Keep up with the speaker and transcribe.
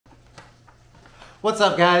What's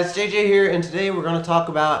up guys, JJ here, and today we're going to talk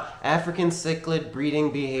about African cichlid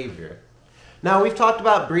breeding behavior. Now we've talked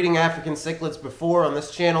about breeding African cichlids before on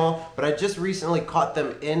this channel, but I just recently caught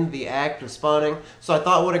them in the act of spawning, so I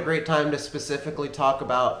thought what a great time to specifically talk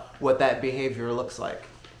about what that behavior looks like.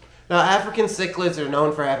 Now African cichlids are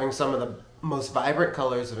known for having some of the most vibrant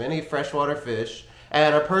colors of any freshwater fish,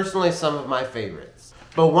 and are personally some of my favorites.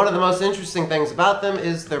 But one of the most interesting things about them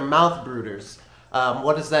is their mouth brooders.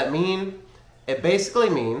 What does that mean? It basically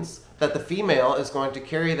means that the female is going to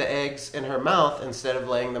carry the eggs in her mouth instead of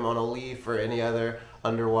laying them on a leaf or any other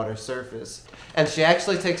underwater surface. And she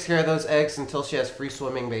actually takes care of those eggs until she has free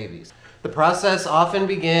swimming babies. The process often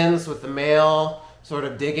begins with the male sort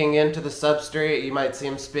of digging into the substrate. You might see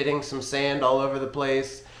him spitting some sand all over the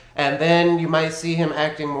place. And then you might see him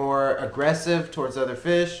acting more aggressive towards other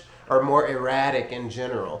fish or more erratic in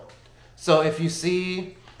general. So if you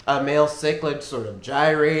see a male cichlid sort of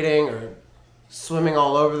gyrating or swimming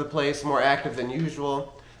all over the place, more active than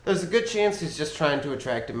usual, there's a good chance he's just trying to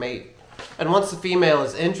attract a mate. And once the female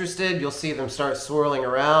is interested, you'll see them start swirling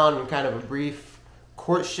around in kind of a brief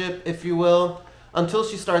courtship, if you will, until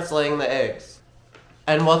she starts laying the eggs.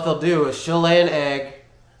 And what they'll do is she'll lay an egg,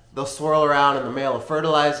 they'll swirl around and the male will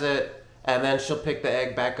fertilize it, and then she'll pick the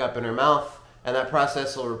egg back up in her mouth, and that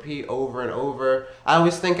process will repeat over and over. I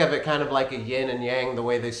always think of it kind of like a yin and yang, the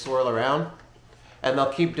way they swirl around. And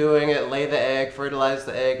they'll keep doing it, lay the egg, fertilize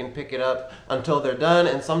the egg, and pick it up until they're done,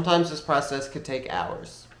 and sometimes this process could take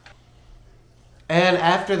hours. And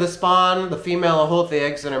after the spawn, the female will hold the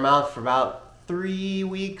eggs in her mouth for about 3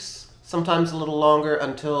 weeks, sometimes a little longer,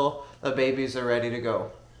 until the babies are ready to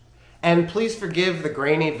go. And please forgive the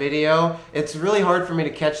grainy video. It's really hard for me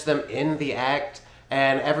to catch them in the act,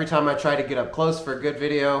 and every time I try to get up close for a good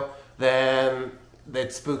video, then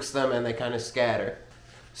it spooks them and they kind of scatter.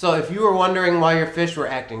 So if you were wondering why your fish were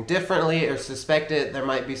acting differently or suspected there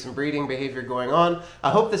might be some breeding behavior going on,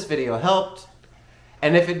 I hope this video helped.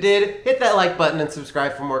 And if it did, hit that like button and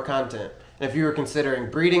subscribe for more content. And if you were considering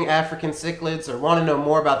breeding African cichlids or want to know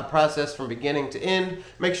more about the process from beginning to end,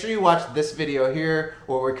 make sure you watch this video here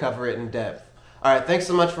where we cover it in depth. Alright, thanks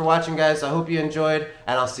so much for watching guys. I hope you enjoyed,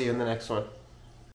 and I'll see you in the next one.